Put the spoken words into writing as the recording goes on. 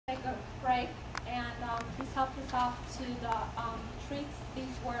this off to the treats. These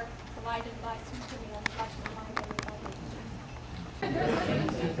were provided by Susan and Dr.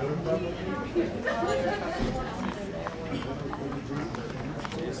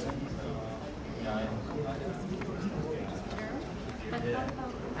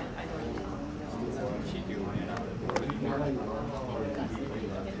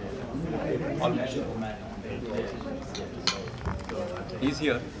 He's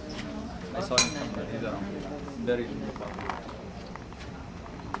here. I saw him somewhere. He's around. Very.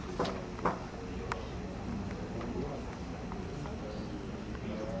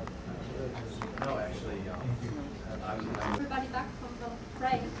 No, actually, Everybody back from the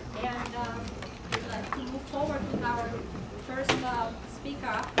break, and let's move forward with our first speaker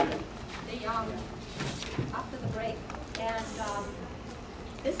after the break. And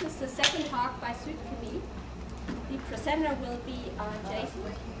this is the second talk by Südchemie. The presenter will be Jason,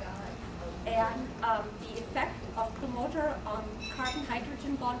 and the effect of promoter on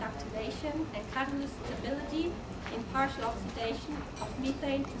carbon-hydrogen bond activation and catalyst stability in partial oxidation of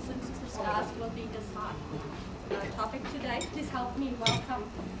methane to synthesis gas will be this topic today. Please help me welcome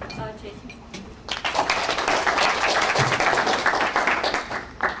Jason.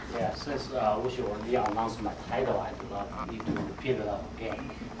 Yeah, since we should already announce my title, I do not need to repeat it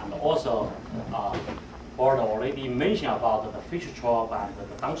again. And also, Board already mentioned about the feature chop and the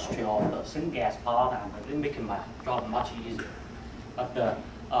downstream of the syngas part, and it making my job much easier. But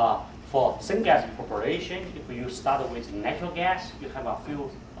for syngas preparation, if you start with natural gas, you have a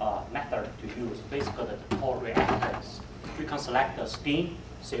few methods to use. Basically, the core reactants. You can select the steam,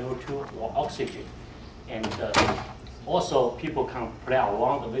 CO2, or oxygen, and also people can play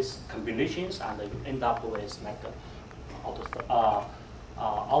around with combinations, and you end up with like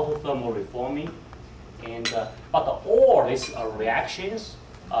autothermal reforming. And but all these reactions,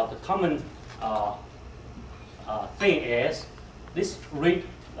 the common thing is this rate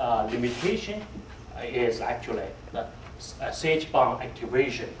limitation is actually the CH bond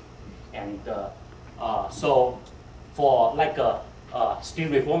activation, and so for like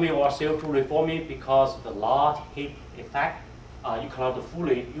steam reforming or CO2 reforming, because of the large heat effect, you cannot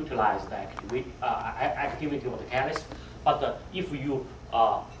fully utilize the activity of the catalyst. But if you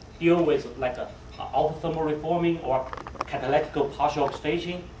deal with like a autothermal reforming or catalytic partial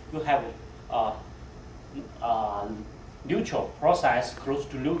oxidation, you have neutral process, close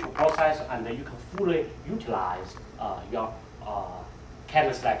to neutral process, and then you can fully utilize your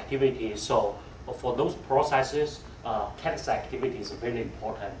catalyst activity. So for those processes, catalyst activity is very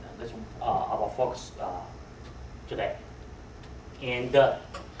important. That's our focus today. And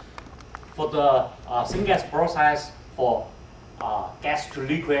for the syngas process, for gas to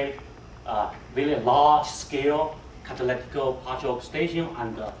liquid, really large scale catalytic partial oxidation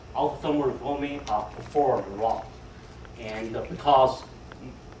and autothermal reforming are performed wrong. And because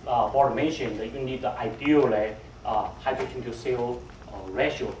Board mentioned that you need ideally hydrogen to CO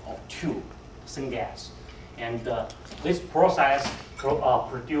ratio of 2 syngas. And this process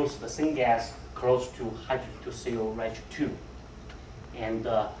produces the syngas close to hydrogen to CO ratio 2. And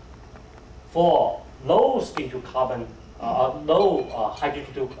for low steam to carbon, low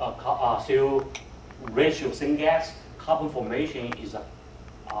hydrogen to CO ratio syngas, carbon formation is a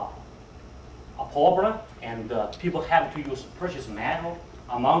problem, and people have to use precious metal.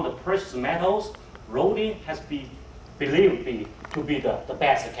 Among the precious metals, rhodium has been believed to be the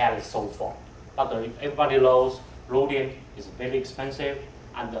best catalyst so far. But everybody knows rhodium is very expensive,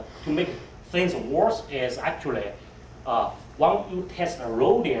 and to make things worse is actually when you test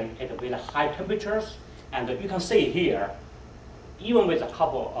rhodium at very high temperatures, and you can see here, even with a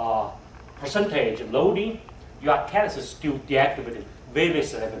couple percentage loading, your catalyst is still deactivated very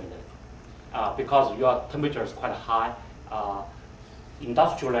selectively because your temperature is quite high.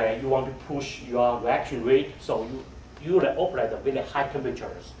 Industrially, you want to push your reaction rate, so you usually operate at very high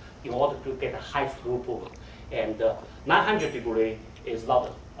temperatures in order to get a high throughput. And 900 degrees is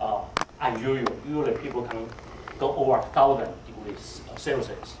not unusual. Usually people can go over 1,000 degrees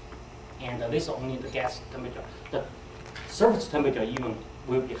Celsius. And this is only the gas temperature. The surface temperature even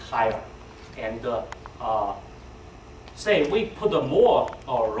will be higher. And say we put more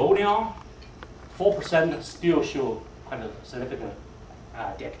rhodium, 4% still show quite a significant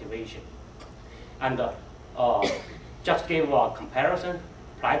deactivation. And just give a comparison,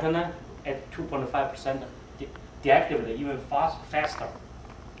 platinum at 2.5% deactivated even faster.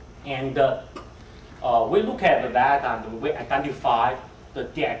 And we look at that and we identify the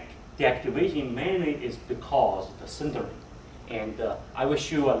deactivation mainly is because of the sintering. And I will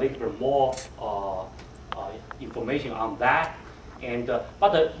show a little bit more information on that. And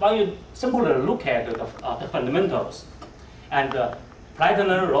but when you simply look at the fundamentals, and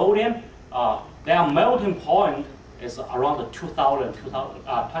platinum, rhodium, their melting point is around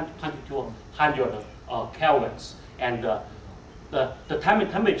 2200 kelvins, and the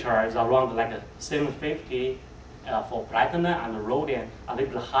temperature is around like 750 for platinum, and rhodium a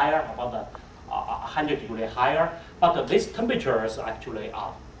little bit higher, about 100 degrees higher. But these temperatures actually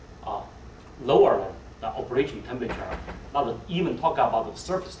are lower than the operation temperature, not even talk about the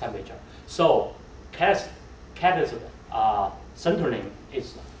surface temperature. So catalyst sintering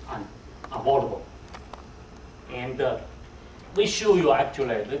is unavoidable. And we show you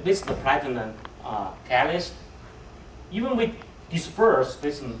actually, this is the platinum catalyst. Even we disperse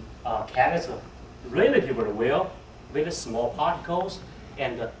this catalyst relatively well with small particles,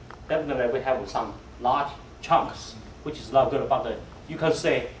 and definitely we have some large chunks, which is not good, but you can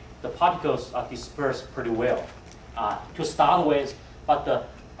say the particles are dispersed pretty well to start with. But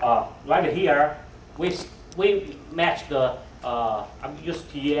right here, we match the, I use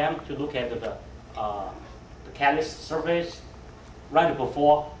TEM to look at the catalyst surface right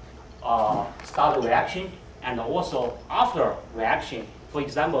before start the reaction, and also after reaction. For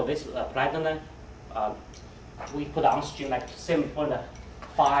example, this platinum, we put on stream like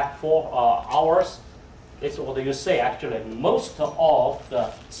 7.54 hours. This is what you say actually. Most of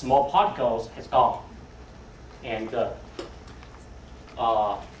the small particles has gone. And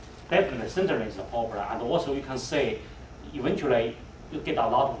definitely sintering is a problem. And also you can say eventually you get a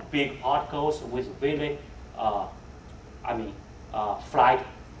lot of big particles with really, flat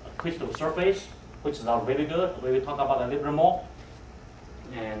crystal surface, which is not really good. We will talk about a little bit more.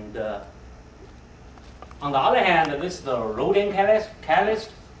 And on the other hand, this is the rhodium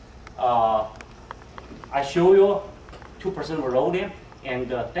catalyst. I show you 2% rhodium, and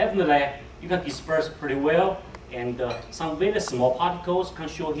definitely you can disperse pretty well, and some very small particles can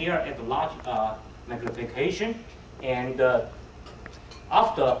show here at large magnification. And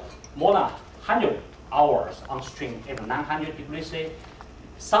after more than 100 hours on stream at 900 degrees C,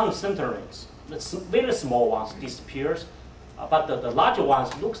 some sinterings, the very small ones disappears, but the larger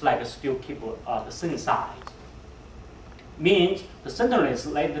ones looks like still keep the same size. Means the sintering is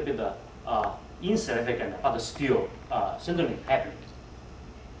a little bit insignificant, but still sintering happening.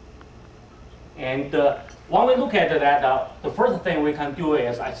 And when we look at that, the first thing we can do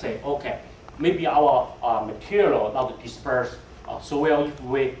is I say, okay, maybe our material not disperse so well. If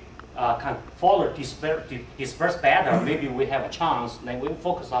we can further disperse better, maybe we have a chance. Then we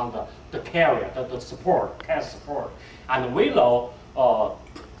focus on the carrier, the support, catalyst support. And we know,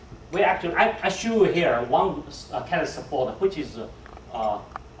 we actually, I show you here one catalyst support, which is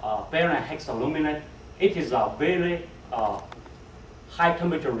barium hexaluminate. It is a very high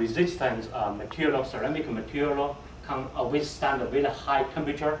temperature resistant material, ceramic material, can withstand a very high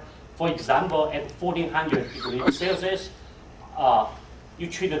temperature. For example, at 1400 degrees Celsius, you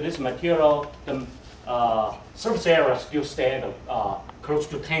treat this material, the surface area still stay close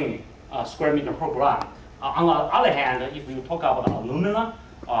to 10 square meter per gram. On the other hand, if you talk about alumina,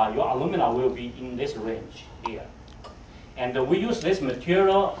 your alumina will be in this range here. And we use this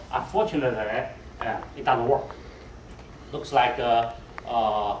material. Unfortunately, it doesn't work. Looks like I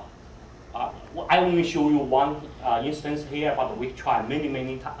only show you one instance here, but we try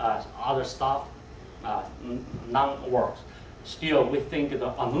many other stuff. None works. Still, we think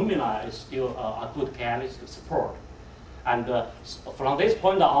the alumina is still a good catalyst support. And from this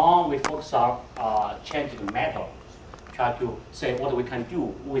point on, we focus on changing the metal. Try to say what we can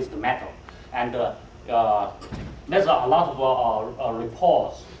do with the metal. And there's a lot of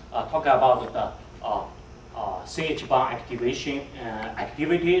reports talk about the CH bond activation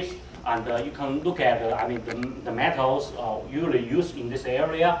activities, and you can look at the metals usually used in this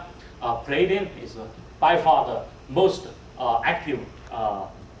area. Palladium is by far the most active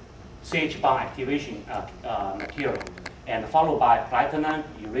CH bond activation material, and followed by platinum,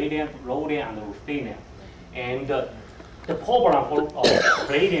 iridium, rhodium, and ruthenium. And the problem for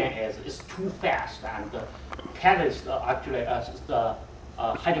palladium is it's too fast, and the catalyst actually the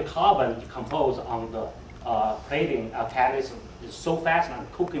hydrocarbon decompose on the palladium catalyst is so fast,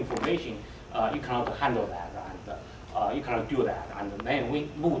 and cook information you cannot handle that, and you cannot do that. And then we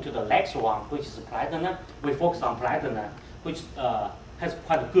move to the next one, which is platinum. We focus on platinum, which has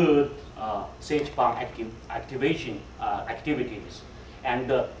quite good CH bond activation activities.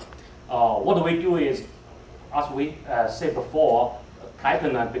 And what we do is, as we said before,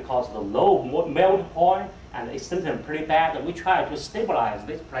 platinum, because the low melt point and it's sintering pretty bad, we try to stabilize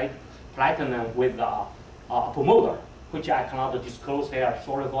this platinum with a promoter, which I cannot disclose here,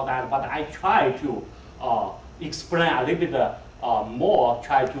 sorry for that, but I try to explain a little bit more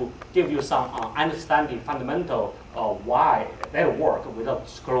try to give you some understanding fundamental why that work without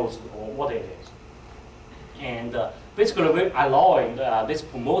disclose what it is. And basically, we're allowing this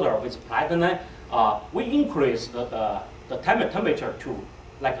promoter with platinum, we increase the temperature to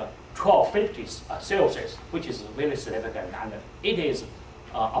like 1250 Celsius, which is really significant, and it is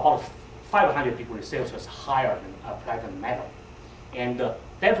about 500 degrees Celsius higher than platinum metal. And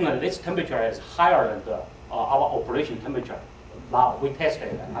definitely this temperature is higher than our operation temperature. Now we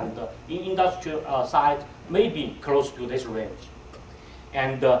tested, and in industrial side, maybe close to this range.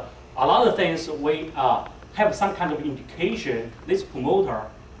 And a lot of things we have some kind of indication this promoter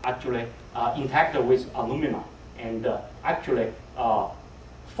actually interacted with aluminum and actually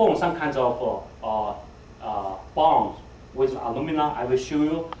form some kinds of bonds with aluminum. I will show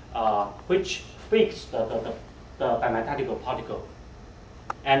you which fix the bimetallic particle.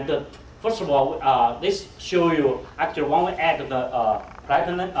 And first of all, this show you actually when we add the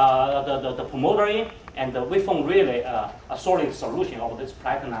platinum, the promoter in, and we form really a solid solution of this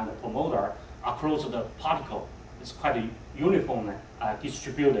platinum and the promoter across the particle. It's quite uniformly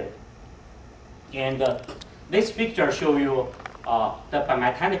distributed. And this picture show you the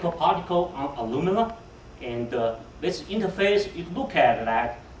bimetallic particle on aluminum, and this interface. You look at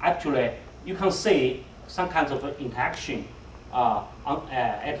that, actually you can see some kinds of interaction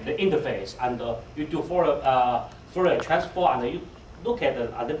at the interface, and you do Fourier transform, and you look at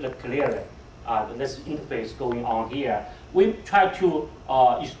it a little bit clearly. This interface going on here. We try to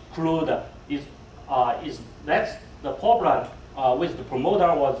exclude is that's the problem with the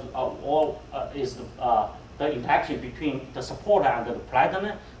promoter was is the interaction between the supporter and the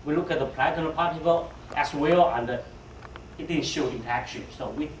platinum. We look at the platinum particle as well, and it didn't show interaction. So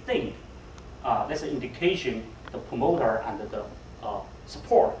we think that's an indication the promoter and the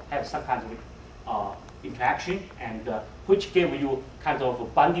support have some kind of interaction, and which give you kind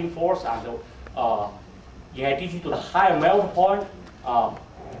of binding force, and in addition to the higher melt point,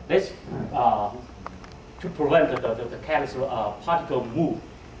 this to prevent the catalyst particle move.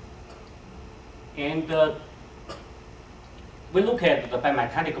 And we look at the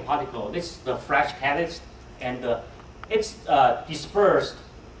bimetallic particle. This is the fresh catalyst, and it's dispersed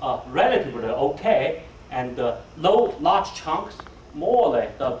relatively okay, and large chunks, more or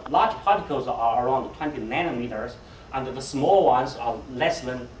less, the large particles are around 20 nanometers, and the small ones are less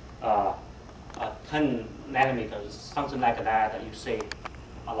than 10 nanometers, something like that. You see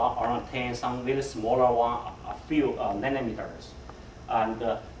a lot around 10, some really smaller one, a few nanometers. And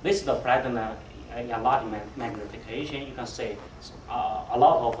this is the platinum in large magnification. You can see a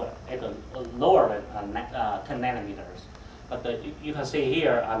lot of it lower than 10 nanometers. But you can see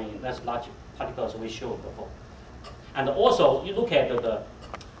here, I mean, that's large particles we showed before. And also, you look at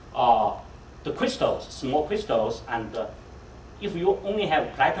the crystals, small crystals, and if you only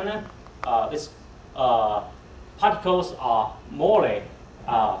have platinum, these particles are more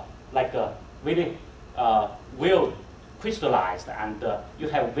like really well crystallized, and you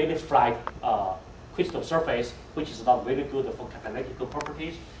have very flat crystal surface, which is not very good for catalytic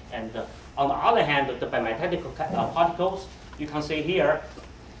properties. And on the other hand, the bimetallic particles, you can see here,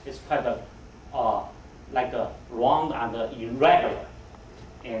 it's quite like round and irregular,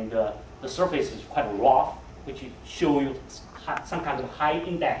 and the surface is quite rough, which show you some kind of high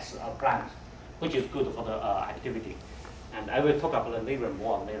index plant, which is good for the activity. And I will talk about it later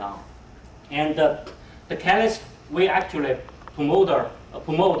more later on. And the catalyst, we actually promote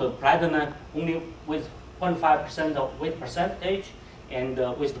the platinum only with 0.5% of weight percentage, and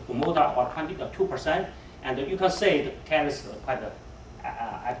with the promoter about 22%. And you can see the catalyst is quite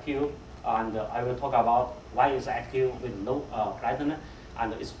active, and I will talk about why it's active with low platinum.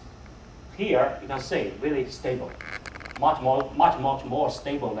 And it's here you can see really stable, much more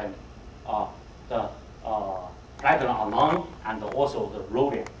stable than the platinum alone, and also the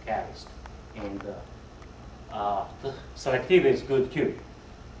rhodium catalyst. And the selectivity is good too.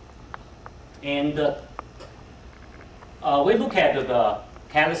 And we look at the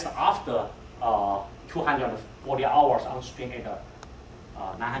catalyst after 240 hours on stream at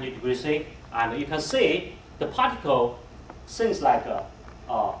 900 degrees C, and you can see the particle seems like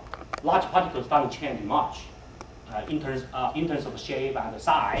large particles don't change much in terms of shape and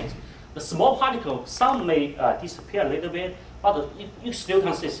size. The small particles, some may disappear a little bit, but you still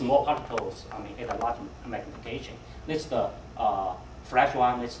can see small particles, I mean, at a large magnification. This is the fresh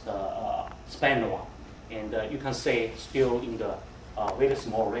one, this is the spent one. And you can see still in the very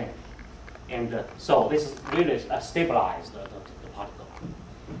small range. And so this is really stabilized the particle.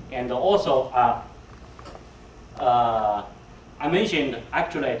 And also, I mentioned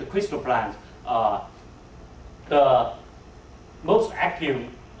actually the crystal plant, the most active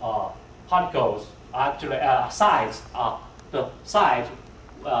particles are actually sites are the sites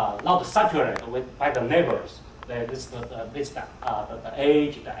not saturated by the neighbors. This the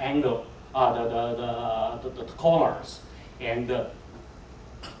edge, the angle, the corners, and you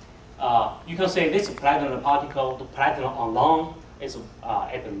can say this platinum particle, the platinum on long is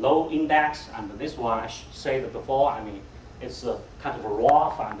at a low index, and this one I said before. I mean, it's kind of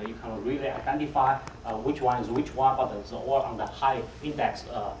rough, and you can really identify which one is which one, but it's all on the high index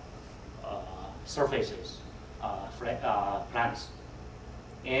surfaces, plants.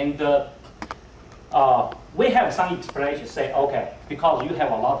 And we have some explanation say, okay, because you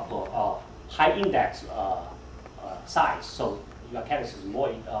have a lot of high index sites, so your catalyst is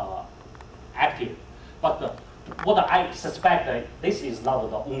more active. But what I suspect this is not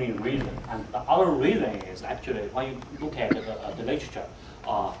the only reason, and the other reason is actually when you look at the literature,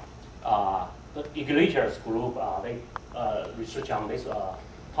 the Iglesias group they research on this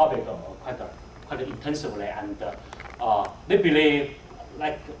topic quite intensively, and they believe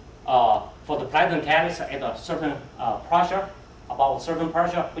like for the platinum catalyst at a certain pressure, about a certain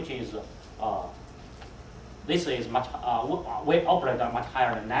pressure, which is this is much we operate at much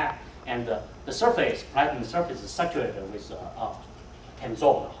higher than that, and the surface, platinum surface, is saturated with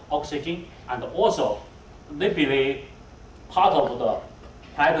absorbed oxygen, and also they believe part of the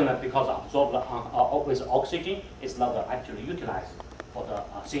platinum, because absorbed with oxygen, is not actually utilized for the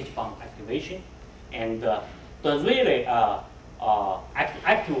CH bond activation, and the really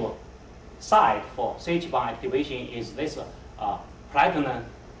active site for CH bond activation is this platinum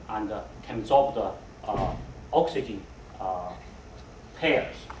and absorbed oxygen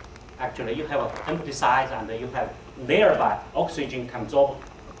pairs. Actually, you have an empty site and you have nearby oxygen absorbed,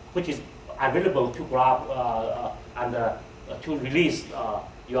 which is available to grab and to release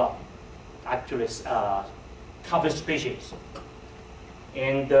your actually carbon species.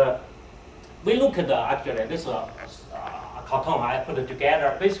 And we look at actually this cartoon I put it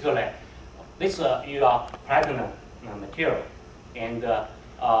together. Basically, this your platinum material, and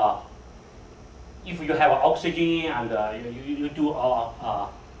if you have oxygen and you do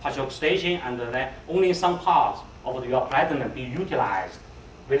partial oxidation, and then only some parts of your platinum be utilized,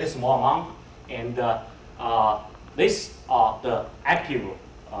 very small amount, and this are the active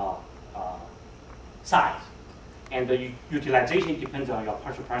sites, and the utilization depends on your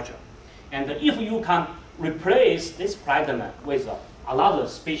partial pressure. And if you can replace this platinum with another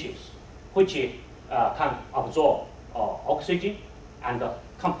species which can absorb oxygen and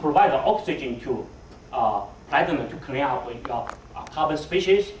can provide oxygen to platinum to clean up your carbon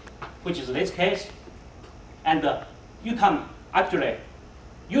species, which is this case, and you can actually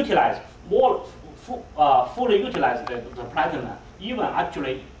utilize more, fully utilize the platinum. Even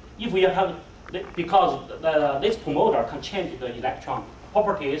actually, if you have, because this promoter can change the electron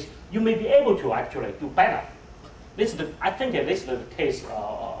properties, you may be able to actually do better. This is the, I think this is the case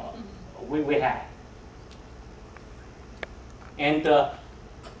we have. And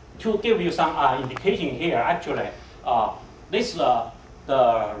to give you some indication here, actually, this the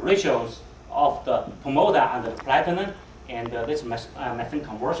ratios of the promoter and the platinum, and this methane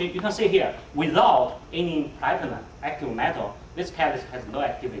conversion. You can see here, without any platinum active metal, this catalyst has no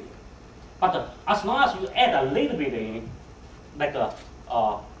activity. But as long as you add a little bit in, like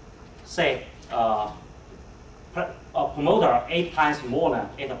say a promoter 8 times more than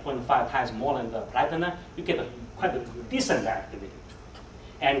 8.5 times more than the platinum, you get quite a decent activity.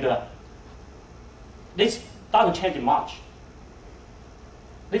 And this doesn't change much.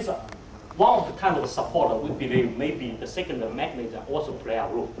 This one of the kind of support we believe maybe the second mechanism also play a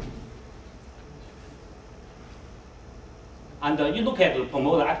role. And you look at the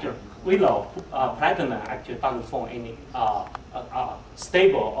promoter, actually, we know platinum actually doesn't form any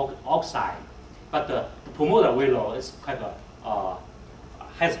stable oxide, but the promoter we know is quite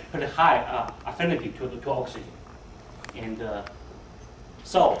has pretty high affinity to oxygen. And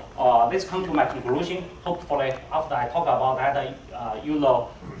so this comes to my conclusion. Hopefully, after I talk about that, you know,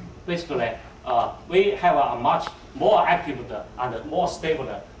 basically we have a much more active and more stable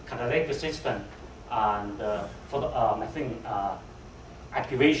catalytic system, and for the methane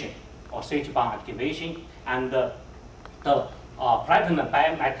activation or CH bond activation, and the platinum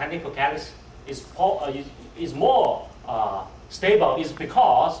biomechanical catalyst is more stable, is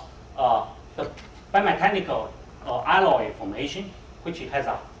because the biomechanical alloy formation, which has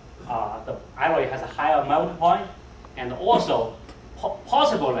the alloy has a higher melt point, and also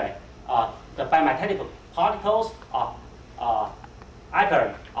possibly the biomechanical particles are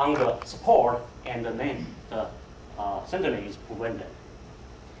anchored on the support, and then the sintering is prevented.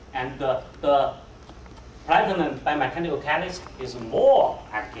 And the platinum biomechanical catalyst is more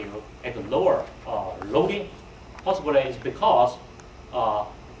active at the lower loading. Possibly it's because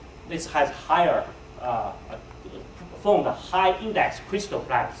this has higher formed high index crystal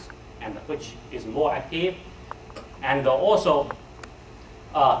plants, and which is more active, and also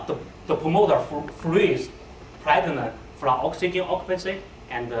the promoter frees platinum from oxygen occupancy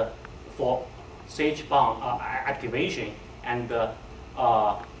and for CH bond activation, and the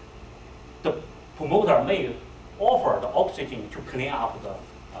promoter may offer the oxygen to clean up the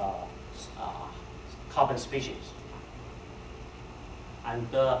carbon species. And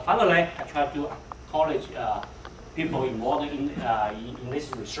finally, I try to encourage people involved in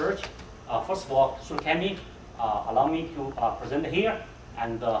this research. First of all, Sulkemi allow me to present here,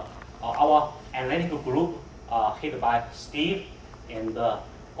 and our analytical group headed by Steve, and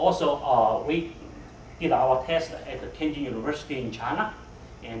also we did our test at the Tianjin University in China,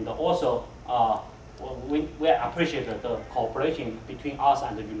 and also we appreciate the cooperation between us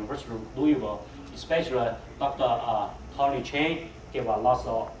and the University of Louisville, especially Dr. Tony Chen gave us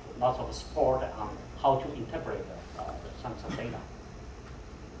lots of support on how to interpret some data.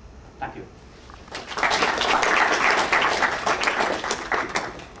 Thank you.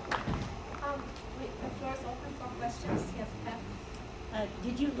 The floor is open for questions. Yes, Pam.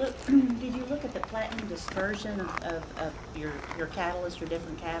 Did you look at the platinum dispersion of your catalyst, your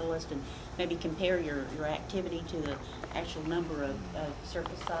different catalysts, and maybe compare your activity to the actual number of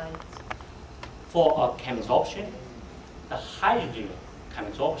surface sites? For chemabsorption, the hydrogen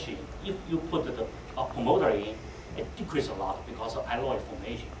chemabsorption, if you put the promoter in, it decreases a lot because of alloy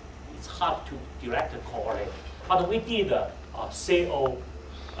formation. It's hard to directly correlate. But we did CO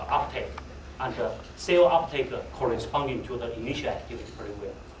uptake, and the CO uptake corresponding to the initial activity pretty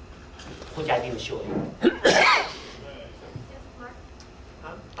well, which I didn't show you. Yes, Mark.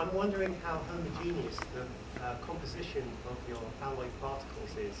 I'm wondering how homogeneous the composition of your alloy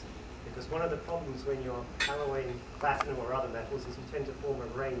particles is. Because one of the problems when you're alloying platinum or other metals is you tend to form a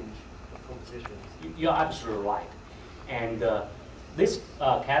range of compositions. You're absolutely right. And this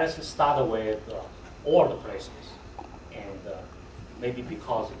catalyst started with all the places. And maybe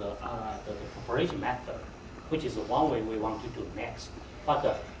because of the preparation method, which is one way we want to do next. But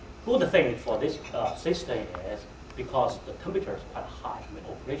the good thing for this system is because the temperature is quite high,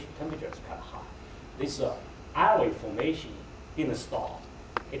 the operation temperature is quite high. This alloy formation didn't stop.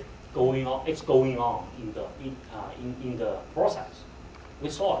 It's going on in the process. We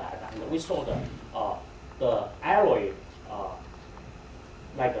saw that, and we saw the alloy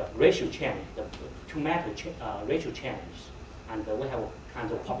like a ratio change, the two metal ratio change, and we have a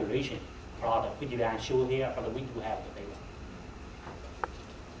kind of population product. We didn't show here, but we do have the data.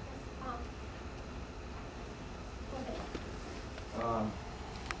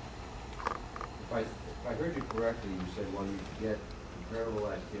 If I heard you correctly, you said when you get comparable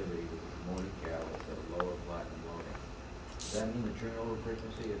activity with the promoted catalyst at a lower platinum loading, does that mean the turnover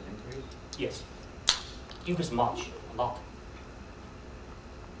frequency has increased? Yes, increase much, a lot.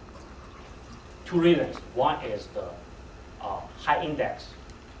 Two reasons. One is the high index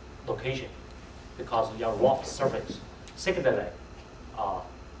location, because your rough surface. Secondly,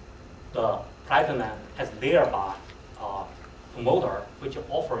 the platinum has thereby promoter which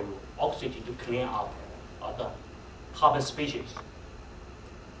offer you oxygen to clean out the carbon species.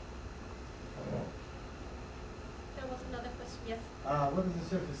 There was another question. Yes. What is the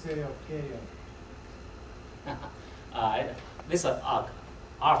surface area of carrier? This is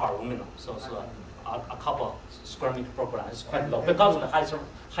alpha aluminum, so it's a couple square meter per gram. It's quite low. Because of the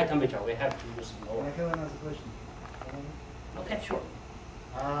high temperature, we have to use lower. I have another question. Okay, sure.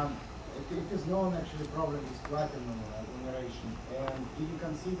 It is known actually problem is platinum agglomeration. And do you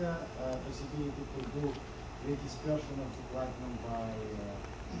consider possibility to do redispersion of the platinum by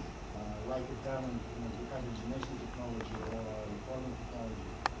like it done in dehydrogenation technology or reforming technology?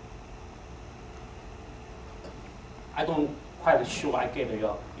 I don't quite sure I get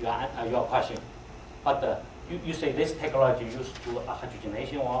your question, but you say this technology used to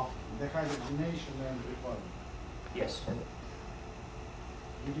hydrogenation or? Dehydrogenation and reforming. Yes.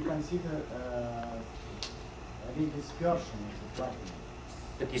 Did you consider redispersion of the platinum?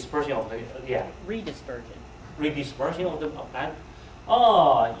 The dispersion of the Redispersion. redispersion of the plant.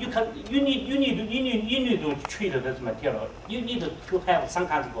 Oh, you need to treat this material. You need to have some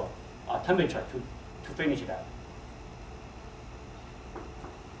kind of temperature to finish that.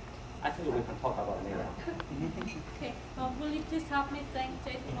 I think we can talk about it later. Okay. Will you please help me thank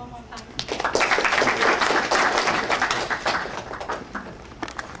Jason one more time?